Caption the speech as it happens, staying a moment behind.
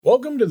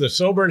Welcome to the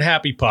Sober and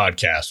Happy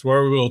podcast,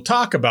 where we will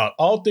talk about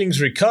all things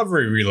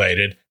recovery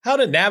related, how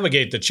to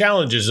navigate the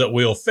challenges that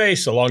we'll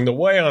face along the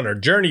way on our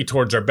journey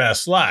towards our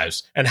best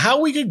lives, and how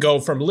we could go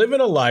from living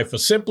a life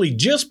of simply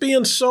just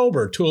being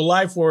sober to a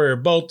life where we're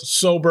both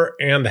sober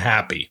and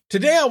happy.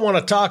 Today I want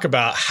to talk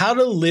about how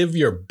to live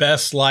your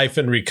best life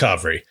in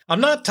recovery.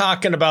 I'm not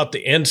talking about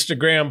the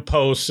Instagram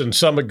posts in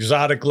some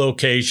exotic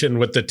location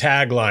with the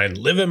tagline,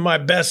 living my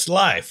best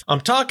life.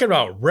 I'm talking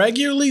about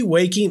regularly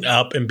waking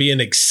up and being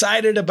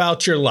excited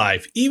about your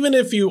life, even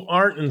if you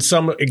aren't in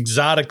some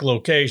exotic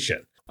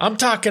location. I'm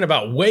talking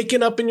about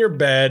waking up in your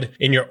bed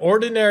in your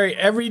ordinary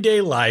everyday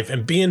life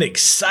and being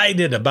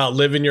excited about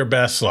living your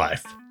best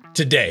life.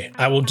 Today,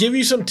 I will give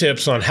you some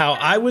tips on how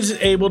I was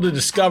able to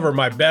discover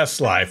my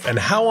best life and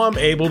how I'm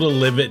able to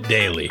live it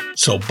daily.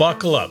 So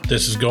buckle up.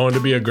 This is going to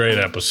be a great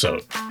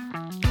episode.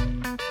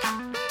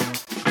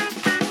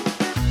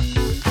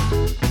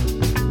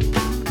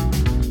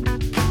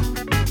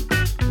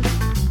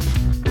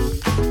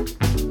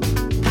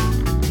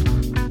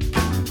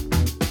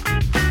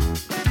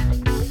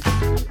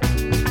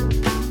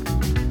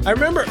 I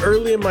remember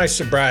early in my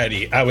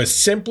sobriety, I was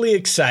simply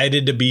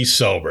excited to be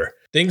sober.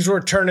 Things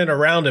were turning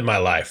around in my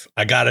life.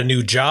 I got a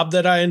new job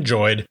that I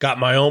enjoyed, got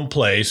my own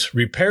place,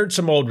 repaired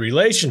some old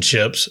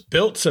relationships,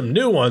 built some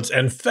new ones,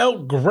 and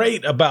felt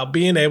great about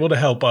being able to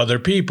help other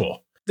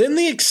people. Then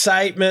the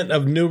excitement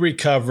of new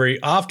recovery,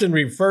 often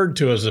referred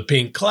to as a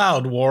pink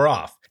cloud, wore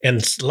off,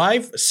 and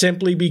life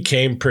simply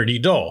became pretty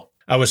dull.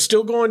 I was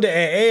still going to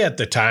AA at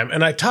the time,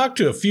 and I talked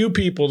to a few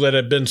people that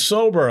had been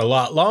sober a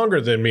lot longer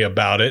than me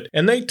about it,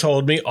 and they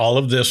told me all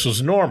of this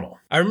was normal.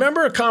 I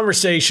remember a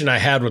conversation I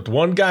had with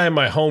one guy in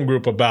my home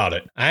group about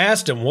it. I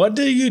asked him, "What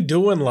do you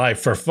do in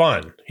life for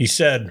fun?" He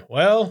said,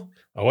 "Well,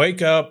 I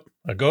wake up,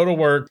 I go to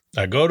work,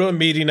 I go to a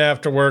meeting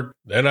after work,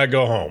 then I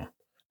go home."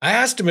 I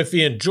asked him if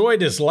he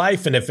enjoyed his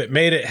life and if it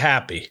made it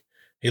happy.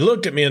 He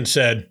looked at me and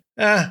said,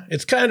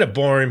 "It's kind of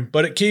boring,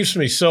 but it keeps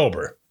me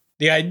sober."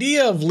 The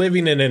idea of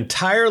living an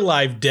entire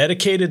life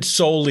dedicated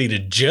solely to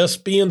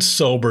just being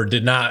sober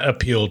did not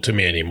appeal to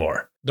me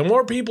anymore. The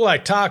more people I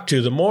talked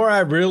to, the more I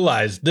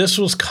realized this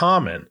was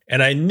common,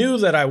 and I knew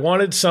that I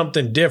wanted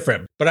something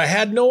different, but I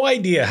had no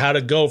idea how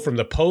to go from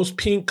the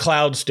post-pink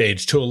cloud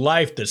stage to a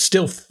life that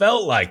still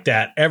felt like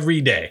that every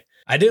day.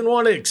 I didn't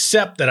want to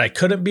accept that I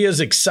couldn't be as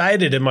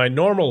excited in my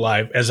normal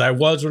life as I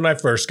was when I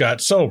first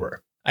got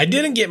sober. I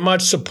didn't get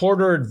much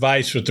support or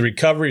advice with the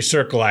recovery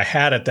circle I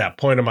had at that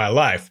point in my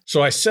life,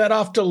 so I set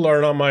off to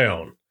learn on my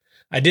own.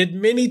 I did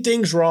many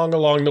things wrong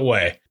along the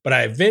way, but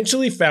I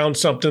eventually found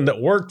something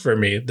that worked for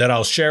me that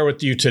I'll share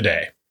with you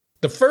today.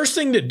 The first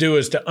thing to do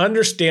is to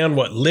understand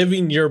what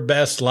living your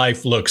best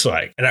life looks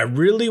like, and I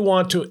really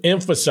want to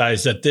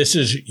emphasize that this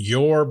is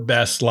your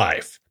best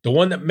life, the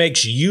one that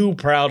makes you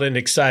proud and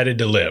excited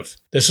to live.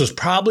 This was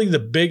probably the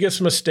biggest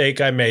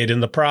mistake I made in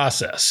the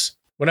process.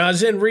 When I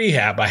was in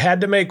rehab, I had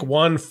to make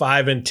 1,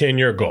 5, and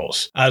 10-year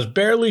goals. I was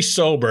barely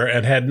sober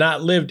and had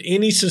not lived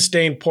any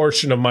sustained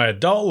portion of my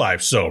adult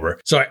life sober,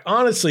 so I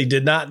honestly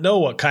did not know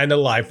what kind of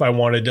life I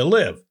wanted to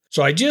live.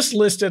 So I just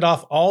listed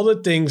off all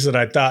the things that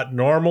I thought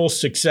normal,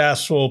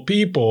 successful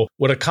people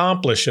would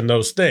accomplish in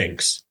those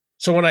things.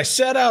 So when I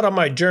set out on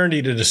my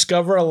journey to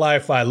discover a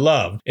life I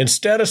loved,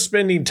 instead of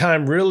spending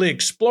time really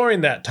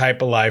exploring that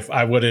type of life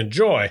I would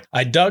enjoy,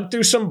 I dug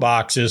through some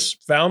boxes,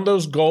 found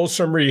those goals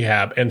from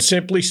rehab, and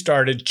simply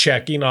started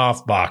checking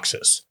off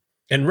boxes.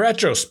 In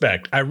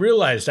retrospect, I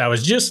realized I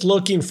was just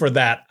looking for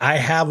that I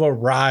have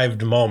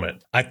arrived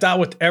moment. I thought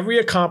with every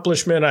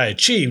accomplishment I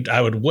achieved,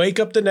 I would wake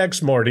up the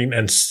next morning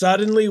and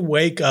suddenly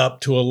wake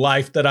up to a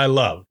life that I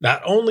loved.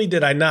 Not only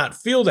did I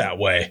not feel that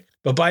way,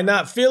 but by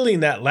not feeling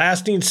that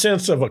lasting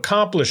sense of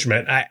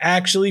accomplishment, I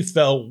actually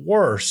felt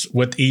worse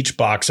with each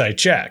box I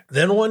checked.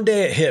 Then one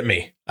day it hit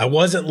me. I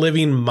wasn't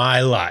living my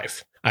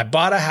life. I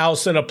bought a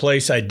house in a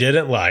place I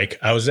didn't like.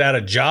 I was at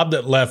a job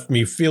that left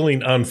me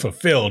feeling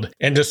unfulfilled.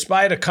 And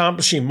despite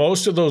accomplishing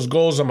most of those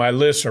goals on my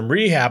list from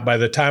rehab by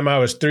the time I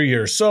was 3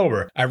 years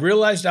sober, I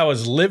realized I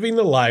was living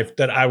the life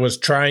that I was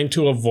trying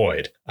to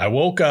avoid. I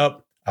woke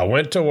up, I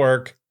went to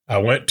work, I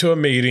went to a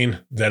meeting,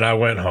 then I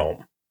went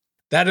home.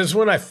 That is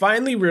when I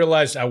finally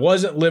realized I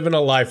wasn't living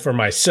a life for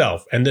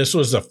myself, and this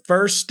was the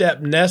first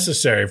step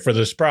necessary for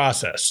this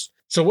process.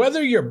 So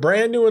whether you're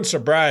brand new in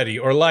sobriety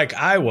or like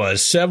I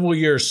was, several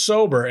years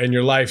sober and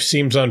your life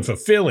seems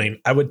unfulfilling,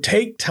 I would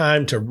take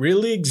time to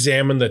really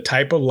examine the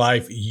type of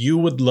life you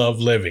would love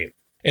living.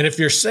 And if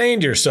you're saying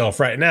to yourself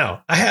right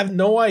now, "I have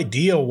no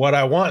idea what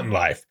I want in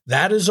life,"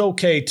 that is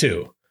okay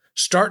too.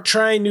 Start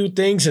trying new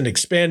things and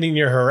expanding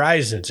your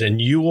horizons,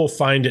 and you will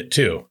find it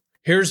too.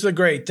 Here's the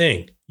great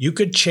thing. You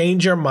could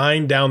change your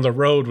mind down the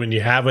road when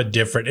you have a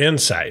different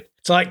insight.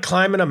 It's like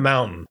climbing a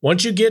mountain.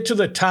 Once you get to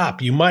the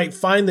top, you might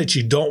find that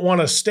you don't want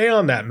to stay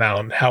on that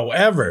mountain.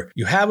 However,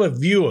 you have a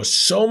view of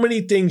so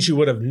many things you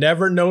would have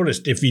never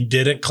noticed if you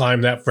didn't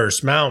climb that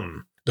first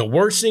mountain. The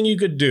worst thing you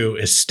could do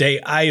is stay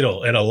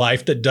idle in a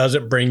life that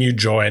doesn't bring you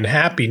joy and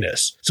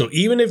happiness. So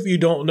even if you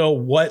don't know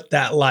what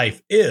that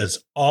life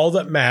is, all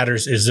that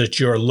matters is that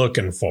you're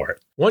looking for it.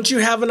 Once you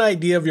have an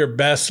idea of your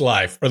best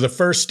life or the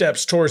first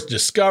steps towards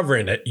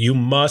discovering it, you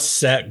must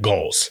set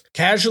goals.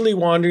 Casually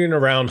wandering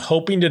around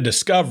hoping to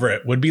discover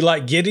it would be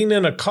like getting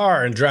in a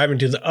car and driving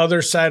to the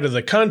other side of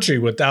the country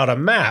without a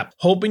map,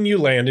 hoping you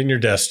land in your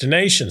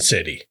destination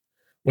city.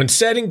 When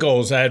setting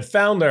goals, I had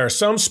found there are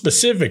some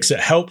specifics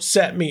that help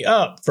set me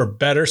up for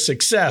better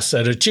success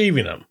at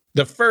achieving them.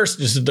 The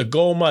first is that the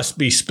goal must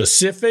be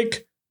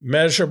specific,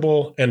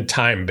 measurable, and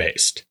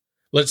time-based.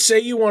 Let's say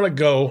you want to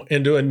go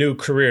into a new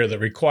career that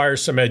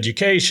requires some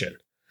education.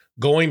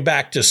 Going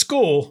back to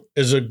school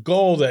is a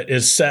goal that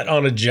is set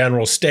on a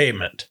general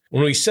statement.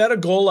 When we set a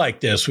goal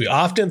like this, we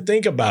often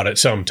think about it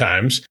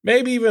sometimes,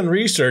 maybe even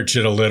research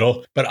it a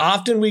little, but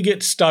often we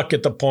get stuck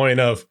at the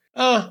point of,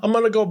 I'm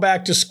going to go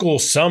back to school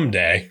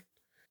someday.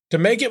 To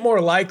make it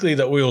more likely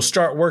that we will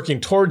start working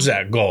towards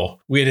that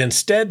goal, we'd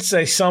instead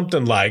say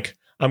something like,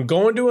 I'm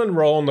going to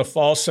enroll in the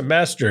fall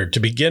semester to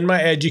begin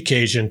my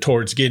education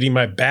towards getting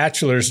my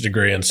bachelor's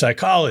degree in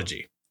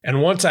psychology.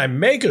 And once I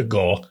make a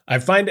goal, I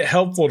find it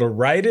helpful to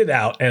write it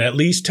out and at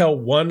least tell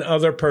one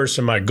other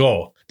person my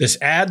goal. This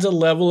adds a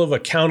level of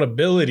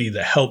accountability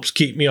that helps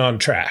keep me on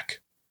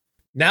track.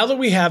 Now that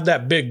we have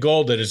that big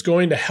goal that is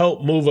going to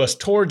help move us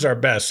towards our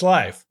best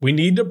life, we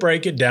need to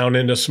break it down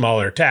into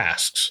smaller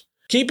tasks.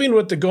 Keeping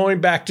with the going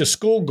back to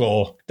school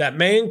goal, that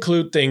may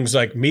include things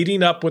like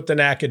meeting up with an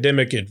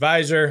academic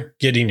advisor,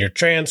 getting your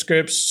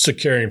transcripts,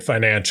 securing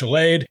financial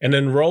aid, and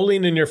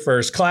enrolling in your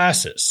first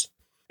classes.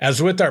 As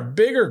with our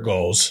bigger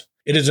goals,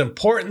 it is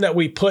important that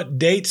we put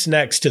dates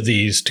next to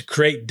these to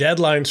create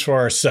deadlines for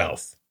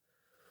ourselves.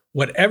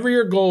 Whatever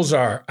your goals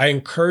are, I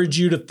encourage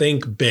you to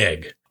think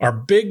big. Our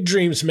big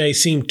dreams may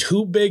seem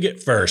too big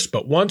at first,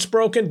 but once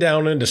broken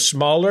down into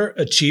smaller,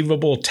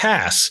 achievable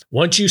tasks,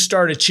 once you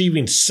start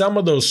achieving some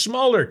of those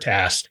smaller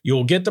tasks, you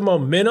will get the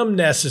momentum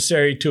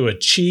necessary to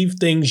achieve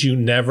things you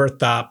never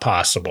thought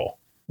possible.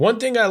 One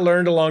thing I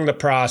learned along the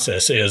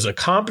process is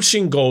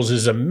accomplishing goals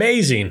is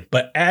amazing,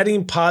 but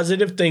adding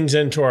positive things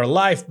into our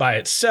life by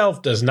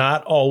itself does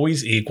not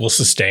always equal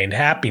sustained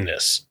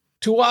happiness.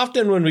 Too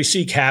often when we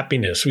seek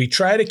happiness, we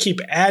try to keep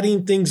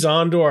adding things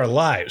onto our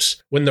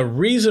lives, when the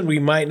reason we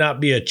might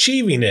not be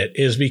achieving it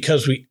is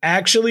because we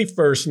actually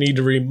first need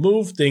to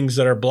remove things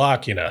that are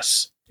blocking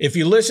us. If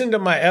you listen to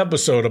my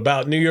episode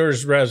about New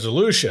Year's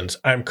resolutions,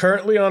 I'm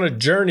currently on a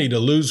journey to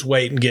lose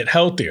weight and get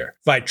healthier.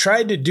 If I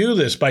tried to do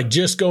this by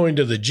just going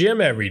to the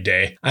gym every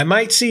day, I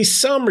might see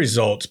some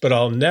results, but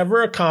I'll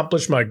never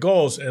accomplish my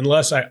goals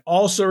unless I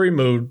also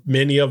removed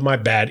many of my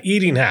bad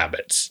eating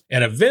habits.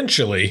 And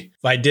eventually,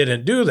 if I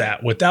didn't do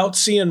that without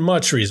seeing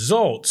much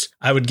results,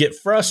 I would get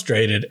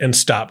frustrated and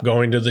stop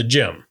going to the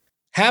gym.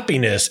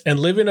 Happiness and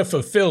living a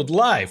fulfilled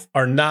life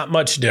are not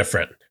much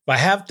different. If I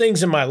have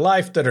things in my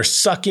life that are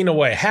sucking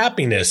away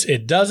happiness,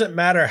 it doesn't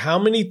matter how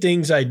many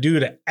things I do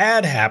to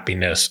add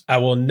happiness, I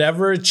will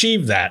never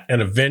achieve that and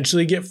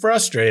eventually get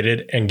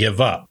frustrated and give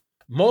up.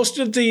 Most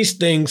of these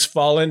things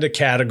fall into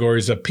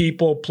categories of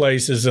people,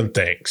 places, and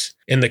things.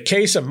 In the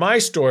case of my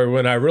story,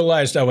 when I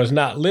realized I was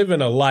not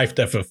living a life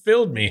that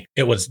fulfilled me,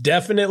 it was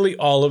definitely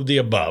all of the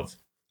above.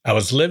 I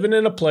was living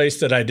in a place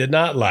that I did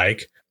not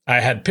like. I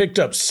had picked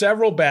up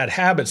several bad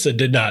habits that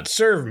did not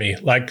serve me,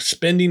 like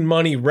spending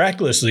money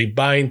recklessly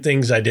buying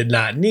things I did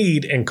not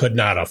need and could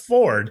not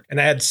afford, and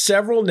I had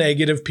several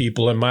negative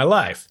people in my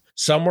life.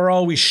 Some were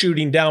always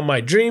shooting down my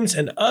dreams,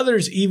 and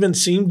others even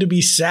seemed to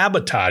be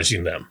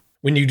sabotaging them.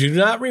 When you do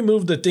not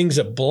remove the things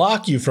that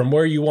block you from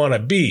where you want to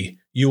be,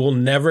 you will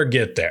never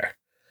get there.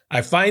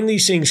 I find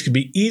these things can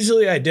be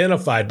easily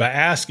identified by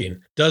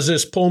asking, does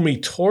this pull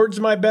me towards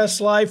my best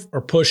life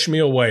or push me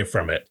away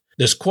from it?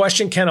 This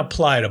question can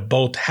apply to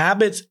both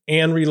habits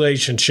and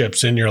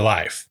relationships in your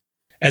life.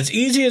 As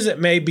easy as it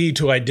may be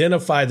to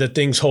identify the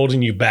things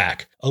holding you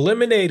back,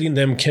 eliminating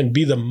them can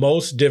be the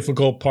most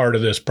difficult part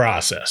of this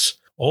process.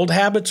 Old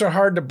habits are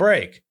hard to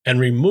break, and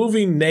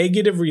removing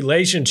negative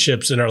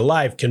relationships in our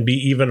life can be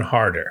even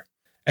harder.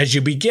 As you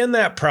begin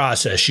that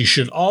process, you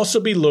should also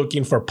be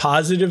looking for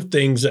positive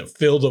things that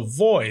fill the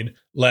void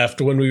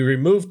left when we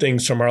remove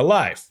things from our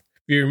life.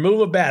 If you remove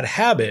a bad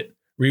habit,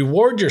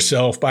 reward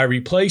yourself by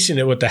replacing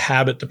it with a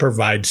habit that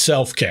provides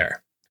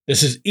self-care.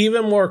 This is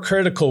even more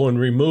critical when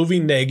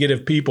removing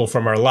negative people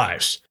from our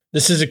lives.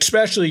 This is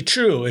especially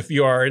true if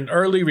you are in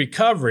early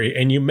recovery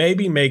and you may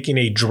be making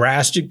a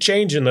drastic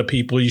change in the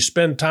people you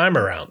spend time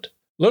around.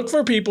 Look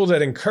for people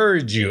that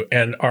encourage you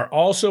and are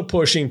also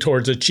pushing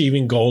towards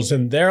achieving goals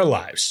in their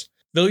lives.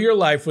 Fill your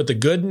life with a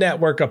good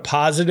network of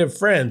positive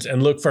friends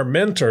and look for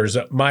mentors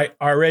that might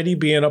already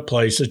be in a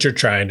place that you're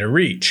trying to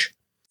reach.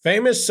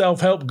 Famous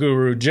self-help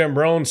guru Jim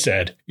Rohn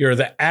said, "You're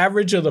the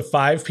average of the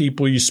 5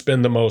 people you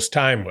spend the most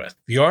time with.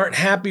 If you aren't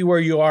happy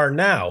where you are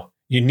now,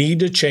 you need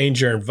to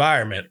change your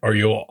environment or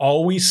you will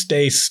always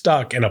stay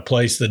stuck in a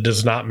place that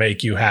does not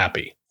make you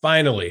happy."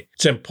 Finally,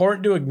 it's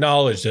important to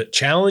acknowledge that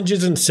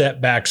challenges and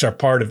setbacks are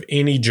part of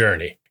any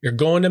journey. You're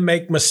going to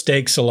make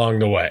mistakes along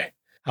the way.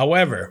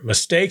 However,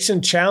 mistakes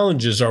and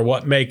challenges are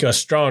what make us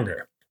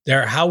stronger. They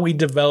are how we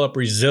develop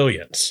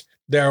resilience.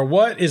 They are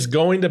what is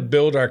going to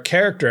build our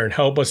character and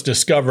help us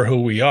discover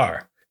who we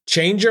are.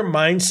 Change your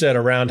mindset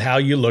around how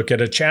you look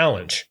at a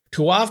challenge.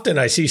 Too often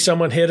I see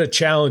someone hit a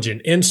challenge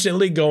and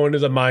instantly go into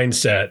the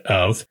mindset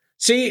of,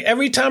 see,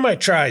 every time I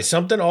try,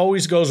 something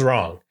always goes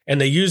wrong, and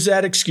they use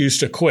that excuse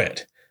to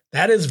quit.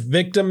 That is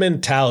victim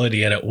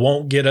mentality, and it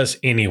won't get us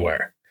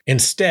anywhere.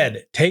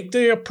 Instead, take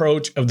the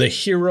approach of the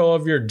hero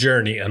of your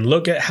journey and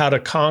look at how to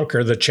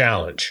conquer the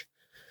challenge.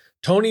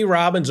 Tony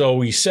Robbins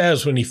always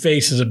says when he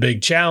faces a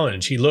big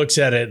challenge, he looks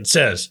at it and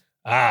says,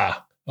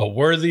 a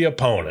worthy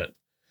opponent.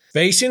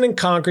 Facing and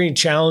conquering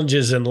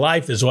challenges in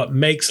life is what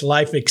makes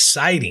life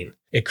exciting.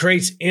 It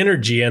creates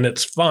energy and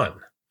it's fun.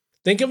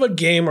 Think of a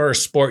game or a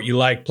sport you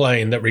like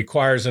playing that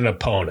requires an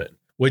opponent.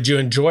 Would you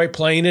enjoy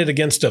playing it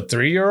against a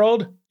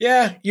 3-year-old?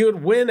 Yeah, you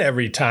would win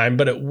every time,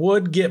 but it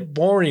would get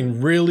boring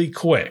really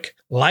quick.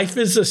 Life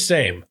is the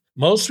same.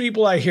 Most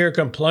people I hear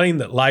complain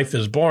that life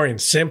is boring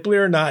simply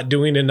are not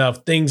doing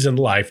enough things in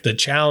life that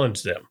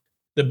challenge them.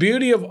 The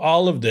beauty of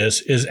all of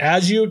this is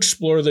as you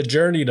explore the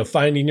journey to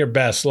finding your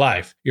best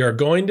life, you are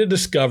going to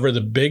discover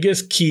the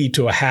biggest key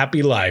to a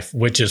happy life,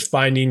 which is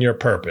finding your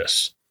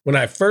purpose. When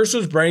I first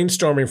was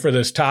brainstorming for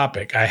this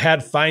topic, I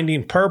had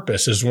finding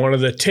purpose as one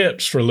of the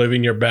tips for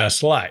living your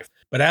best life.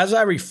 But as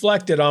I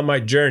reflected on my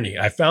journey,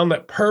 I found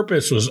that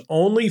purpose was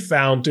only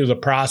found through the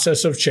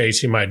process of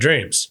chasing my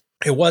dreams.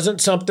 It wasn't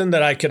something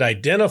that I could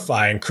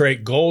identify and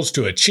create goals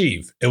to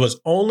achieve. It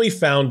was only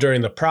found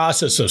during the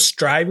process of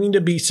striving to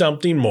be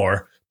something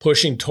more,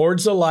 pushing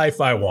towards the life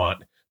I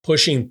want,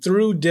 pushing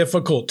through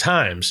difficult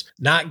times,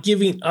 not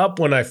giving up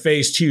when I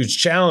faced huge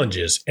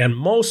challenges, and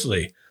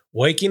mostly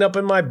waking up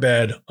in my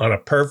bed on a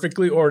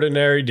perfectly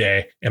ordinary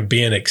day and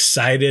being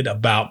excited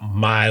about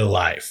my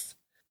life.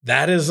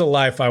 That is the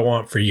life I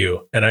want for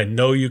you, and I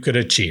know you could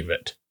achieve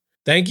it.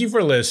 Thank you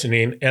for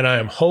listening, and I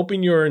am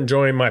hoping you are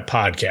enjoying my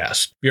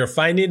podcast. If you're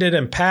finding it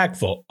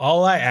impactful,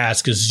 all I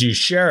ask is you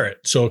share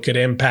it so it could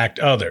impact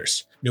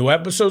others. New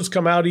episodes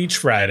come out each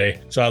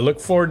Friday, so I look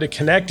forward to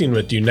connecting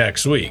with you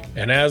next week.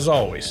 And as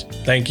always,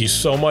 thank you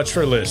so much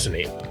for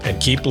listening,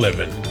 and keep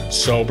living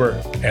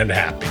sober and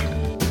happy.